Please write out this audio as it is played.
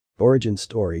Origin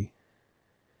story.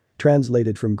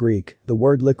 Translated from Greek, the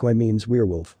word Lykoi means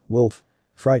werewolf, wolf.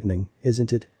 Frightening,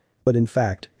 isn't it? But in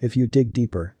fact, if you dig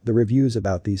deeper, the reviews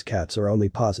about these cats are only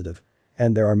positive.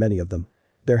 And there are many of them.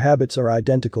 Their habits are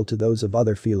identical to those of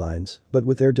other felines, but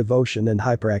with their devotion and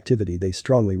hyperactivity they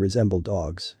strongly resemble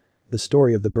dogs. The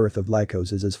story of the birth of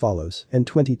Lykos is as follows. In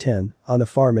 2010, on a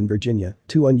farm in Virginia,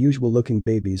 two unusual-looking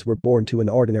babies were born to an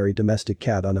ordinary domestic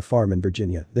cat on a farm in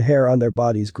Virginia. The hair on their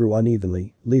bodies grew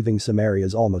unevenly, leaving some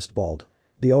areas almost bald.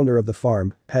 The owner of the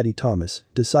farm, Patty Thomas,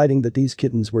 deciding that these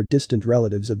kittens were distant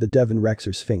relatives of the Devon Rex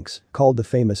or Sphynx, called the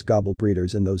famous gobble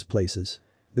breeders in those places.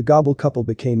 The gobble couple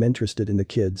became interested in the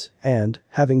kids and,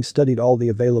 having studied all the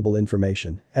available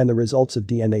information and the results of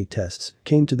DNA tests,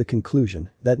 came to the conclusion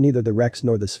that neither the Rex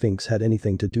nor the Sphynx had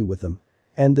anything to do with them.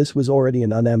 And this was already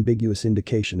an unambiguous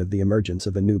indication of the emergence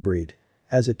of a new breed.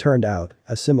 As it turned out,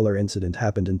 a similar incident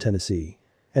happened in Tennessee.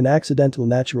 An accidental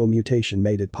natural mutation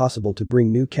made it possible to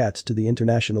bring new cats to the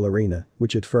international arena,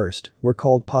 which at first were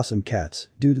called possum cats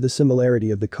due to the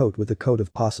similarity of the coat with the coat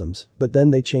of possums, but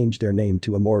then they changed their name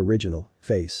to a more original,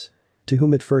 Face. To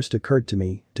whom it first occurred to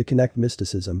me, to connect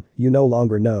mysticism, you no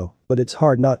longer know, but it's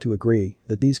hard not to agree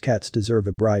that these cats deserve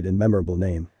a bright and memorable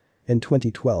name. In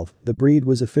 2012, the breed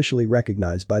was officially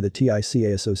recognized by the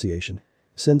TICA Association.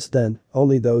 Since then,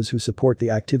 only those who support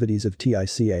the activities of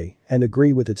TICA and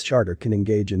agree with its charter can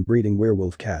engage in breeding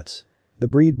werewolf cats. The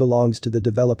breed belongs to the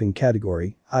developing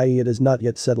category, i.e. it has not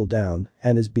yet settled down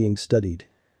and is being studied.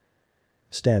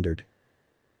 Standard.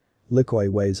 Lykoi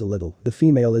weighs a little. The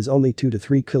female is only 2 to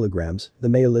 3 kilograms, the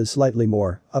male is slightly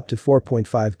more, up to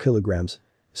 4.5 kilograms.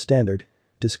 Standard.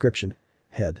 Description.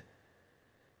 Head.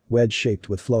 Wedge-shaped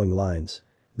with flowing lines.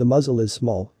 The muzzle is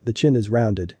small, the chin is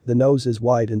rounded, the nose is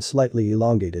wide and slightly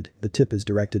elongated, the tip is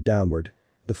directed downward.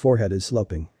 The forehead is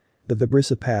sloping. The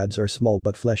vibrissapads are small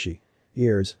but fleshy.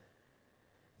 Ears.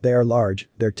 They are large,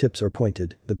 their tips are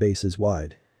pointed, the base is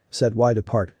wide. Set wide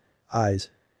apart. Eyes.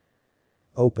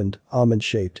 Opened,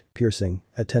 almond-shaped, piercing,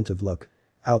 attentive look.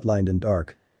 Outlined and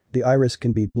dark. The iris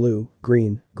can be blue,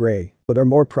 green, gray, but are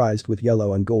more prized with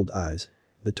yellow and gold eyes.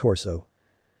 The torso.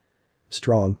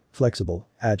 Strong, flexible,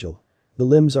 agile. The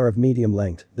limbs are of medium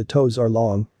length, the toes are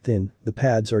long, thin, the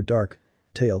pads are dark.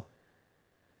 Tail.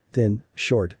 Thin,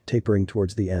 short, tapering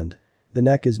towards the end. The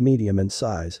neck is medium in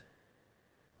size.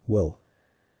 Wool.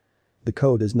 The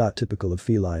coat is not typical of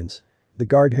felines. The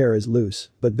guard hair is loose,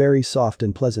 but very soft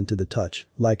and pleasant to the touch,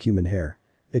 like human hair.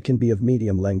 It can be of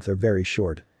medium length or very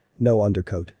short. No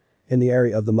undercoat. In the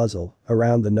area of the muzzle,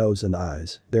 around the nose and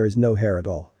eyes, there is no hair at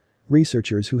all.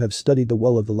 Researchers who have studied the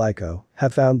wool of the Lykoi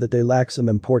have found that they lack some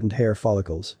important hair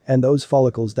follicles, and those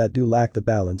follicles that do lack the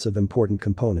balance of important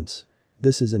components.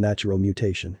 This is a natural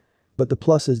mutation. But the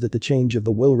plus is that the change of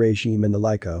the wool regime in the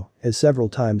Lykoi is several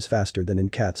times faster than in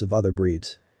cats of other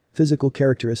breeds. Physical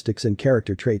characteristics and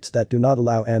character traits that do not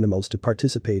allow animals to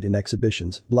participate in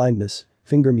exhibitions, blindness,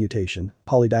 finger mutation,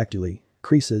 polydactyly,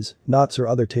 creases, knots or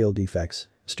other tail defects,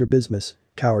 strabismus,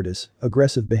 cowardice,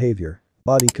 aggressive behavior,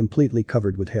 body completely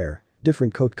covered with hair,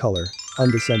 different coat color,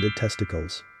 undescended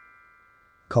testicles.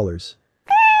 Colors.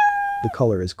 The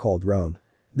color is called roan.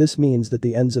 This means that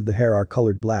the ends of the hair are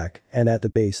colored black and at the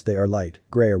base they are light,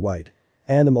 gray or white.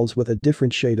 Animals with a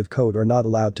different shade of coat are not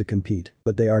allowed to compete,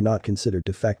 but they are not considered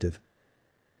defective.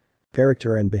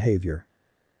 Character and behavior.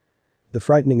 The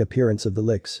frightening appearance of the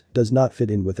Lyks does not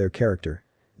fit in with their character.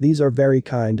 These are very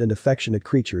kind and affectionate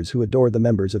creatures who adore the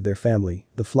members of their family,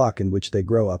 the flock in which they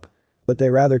grow up. But they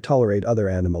rather tolerate other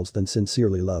animals than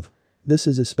sincerely love. This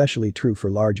is especially true for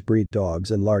large breed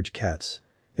dogs and large cats.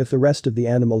 If the rest of the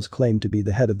animals claim to be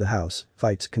the head of the house,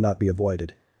 fights cannot be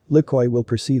avoided. Lykoi will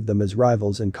perceive them as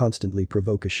rivals and constantly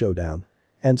provoke a showdown.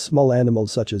 And small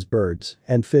animals such as birds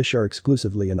and fish are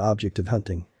exclusively an object of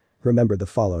hunting. Remember the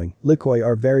following. Lykoi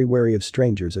are very wary of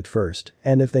strangers at first,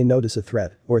 and if they notice a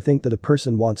threat or think that a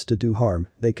person wants to do harm,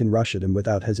 they can rush at him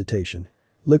without hesitation.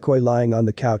 Lykoi lying on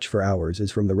the couch for hours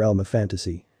is from the realm of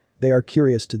fantasy. They are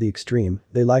curious to the extreme,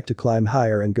 they like to climb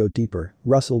higher and go deeper,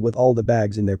 rustle with all the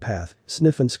bags in their path,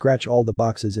 sniff and scratch all the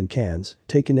boxes and cans,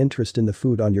 take an interest in the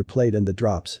food on your plate and the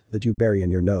drops that you bury in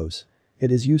your nose.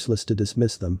 It is useless to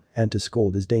dismiss them, and to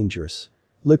scold is dangerous.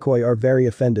 Lykoi are very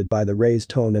offended by the raised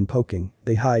tone and poking,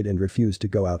 they hide and refuse to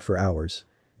go out for hours.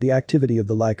 The activity of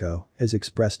the Lykoi is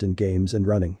expressed in games and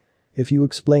running. If you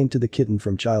explain to the kitten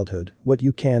from childhood what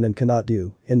you can and cannot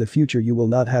do, in the future you will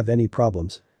not have any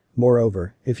problems.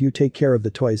 Moreover, if you take care of the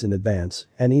toys in advance,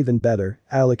 and even better,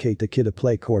 allocate the kid a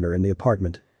play corner in the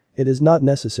apartment. It is not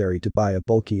necessary to buy a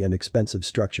bulky and expensive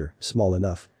structure, small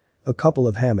enough. A couple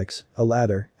of hammocks, a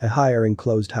ladder, a higher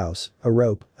enclosed house, a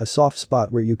rope, a soft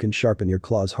spot where you can sharpen your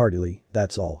claws heartily,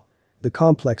 that's all. The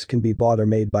complex can be bought or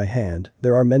made by hand,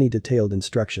 there are many detailed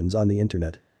instructions on the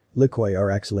internet. Lykoi are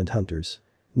excellent hunters.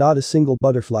 Not a single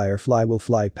butterfly or fly will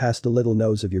fly past the little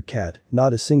nose of your cat,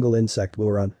 not a single insect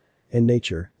will run. In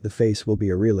nature, the face will be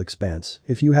a real expanse.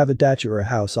 If you have a dacha or a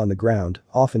house on the ground,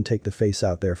 often take the face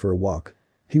out there for a walk.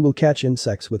 He will catch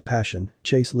insects with passion,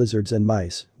 chase lizards and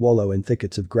mice, wallow in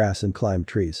thickets of grass and climb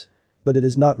trees. But it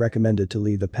is not recommended to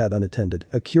leave the pet unattended.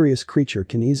 A curious creature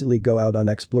can easily go out on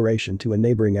exploration to a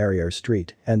neighboring area or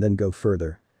street and then go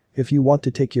further. If you want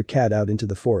to take your cat out into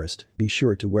the forest, be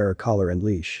sure to wear a collar and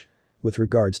leash. With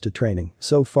regards to training,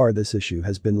 so far this issue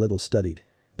has been little studied.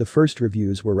 The first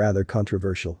reviews were rather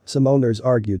controversial. Some owners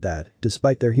argued that,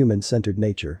 despite their human-centered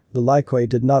nature, the Lykoi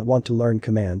did not want to learn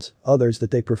commands, others that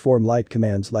they perform light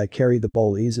commands like carry the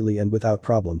bowl easily and without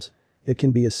problems. It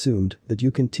can be assumed that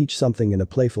you can teach something in a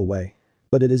playful way.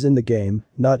 But it is in the game,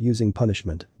 not using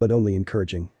punishment, but only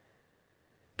encouraging.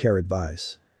 Care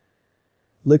advice.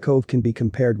 Lykoi can be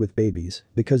compared with babies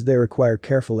because they require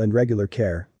careful and regular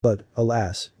care, but,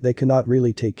 alas, they cannot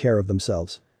really take care of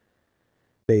themselves.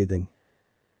 Bathing.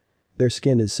 Their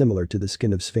skin is similar to the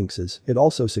skin of sphinxes, it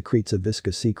also secretes a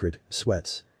viscous secret,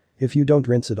 sweats. If you don't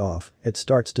rinse it off, it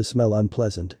starts to smell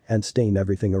unpleasant and stain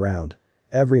everything around.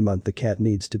 Every month the cat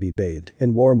needs to be bathed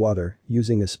in warm water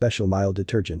using a special mild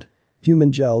detergent.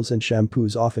 Human gels and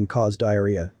shampoos often cause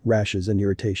diarrhea, rashes and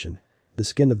irritation. The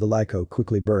skin of the Lykoi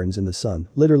quickly burns in the sun,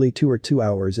 literally 2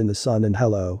 hours in the sun and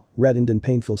hello, reddened and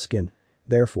painful skin.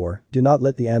 Therefore, do not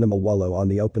let the animal wallow on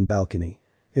the open balcony.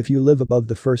 If you live above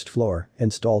the first floor,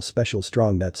 install special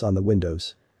strong nets on the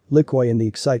windows. Lykoi in the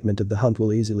excitement of the hunt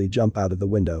will easily jump out of the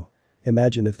window.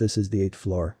 Imagine if this is the 8th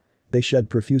floor. They shed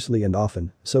profusely and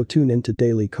often, so tune into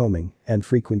daily combing and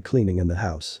frequent cleaning in the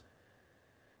house.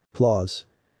 Claws.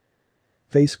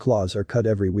 Face claws are cut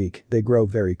every week, they grow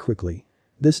very quickly.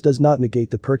 This does not negate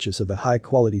the purchase of a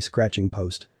high-quality scratching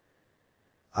post.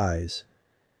 Eyes.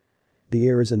 The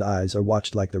ears and eyes are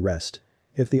watched like the rest.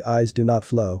 If the eyes do not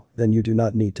flow, then you do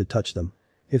not need to touch them.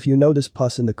 If you notice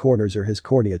pus in the corners or his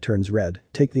cornea turns red,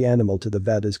 take the animal to the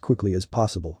vet as quickly as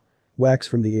possible. Wax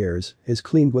from the ears is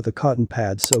cleaned with a cotton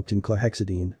pad soaked in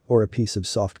chlorhexidine or a piece of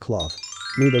soft cloth.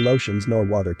 Neither lotions nor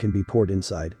water can be poured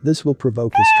inside. This will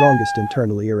provoke the strongest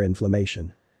internal ear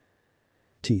inflammation.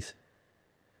 Teeth.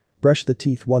 Brush the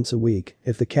teeth once a week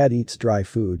if the cat eats dry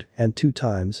food and 2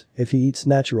 times if he eats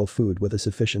natural food with a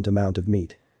sufficient amount of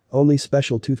meat. Only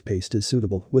special toothpaste is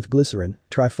suitable with glycerin,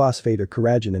 triphosphate or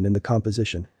carrageenan in the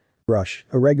composition. Brush,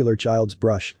 a regular child's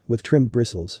brush, with trimmed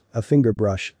bristles, a finger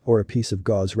brush, or a piece of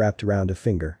gauze wrapped around a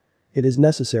finger. It is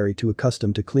necessary to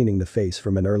accustom to cleaning the face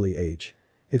from an early age.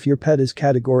 If your pet is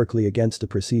categorically against the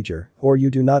procedure, or you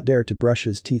do not dare to brush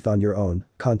his teeth on your own,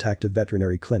 contact a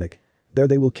veterinary clinic. There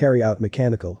they will carry out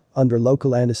mechanical, under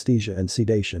local anesthesia and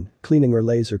sedation, cleaning or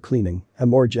laser cleaning, a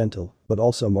more gentle, but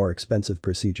also more expensive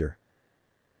procedure.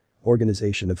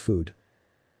 Organization of food.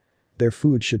 Their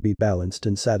food should be balanced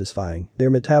and satisfying. Their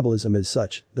metabolism is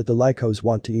such that the Lykoi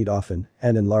want to eat often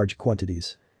and in large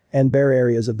quantities. And bare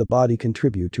areas of the body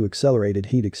contribute to accelerated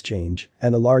heat exchange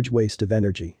and a large waste of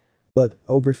energy. But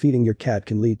overfeeding your cat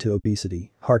can lead to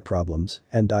obesity, heart problems,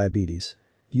 and diabetes.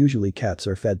 Usually cats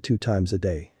are fed 2 times a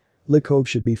day. Lykoi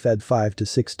should be fed 5 to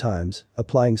 6 times,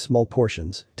 applying small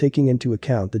portions, taking into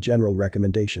account the general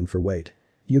recommendation for weight.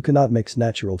 You cannot mix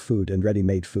natural food and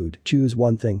ready-made food, choose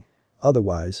one thing.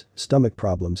 Otherwise, stomach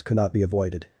problems cannot be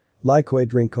avoided. Lykoi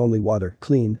drink only water,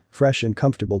 clean, fresh and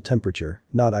comfortable temperature,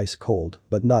 not ice cold,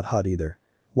 but not hot either.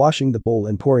 Washing the bowl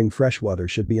and pouring fresh water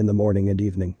should be in the morning and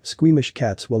evening. Squeamish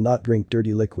cats will not drink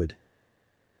dirty liquid.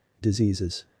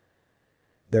 Diseases.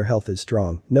 Their health is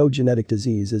strong, no genetic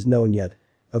disease is known yet.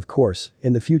 Of course,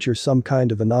 in the future some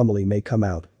kind of anomaly may come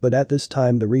out, but at this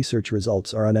time the research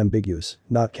results are unambiguous,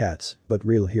 not cats, but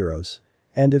real heroes.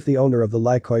 And if the owner of the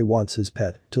Lykoi wants his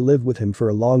pet to live with him for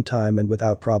a long time and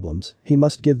without problems, he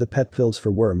must give the pet pills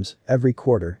for worms every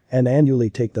quarter and annually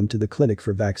take them to the clinic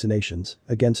for vaccinations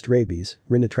against rabies,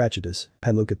 rhinotrachetis,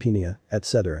 panleukopenia,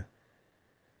 etc.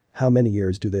 How many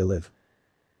years do they live?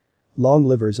 Long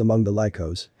livers among the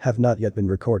Lykoi have not yet been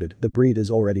recorded, the breed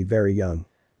is already very young.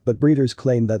 But breeders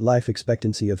claim that life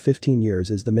expectancy of 15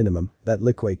 years is the minimum that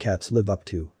Lykoi cats live up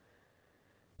to.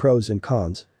 Pros and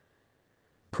cons.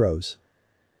 Pros.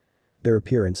 Their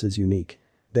appearance is unique.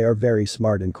 They are very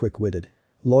smart and quick-witted.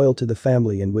 Loyal to the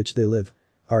family in which they live.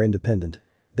 Are independent.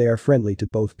 They are friendly to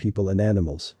both people and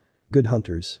animals. Good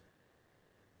hunters.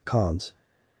 Cons.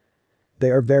 They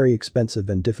are very expensive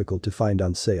and difficult to find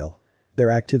on sale.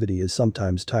 Their activity is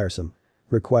sometimes tiresome.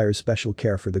 Requires special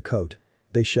care for the coat.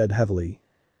 They shed heavily.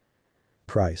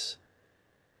 Price.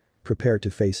 Prepare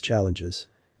to face challenges.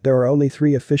 There are only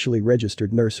 3 officially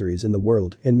registered nurseries in the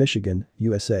world in Michigan,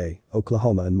 USA,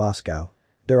 Oklahoma and Moscow.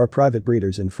 There are private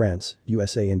breeders in France,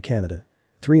 USA and Canada.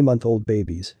 3-month-old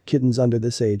babies, kittens under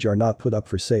this age are not put up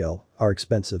for sale, are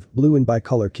expensive. Blue and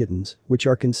bicolor kittens, which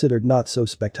are considered not so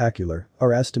spectacular,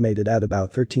 are estimated at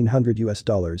about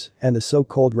 $1,300 and the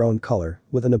so-called roan color,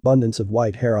 with an abundance of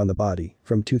white hair on the body,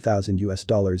 from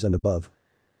 $2,000 and above.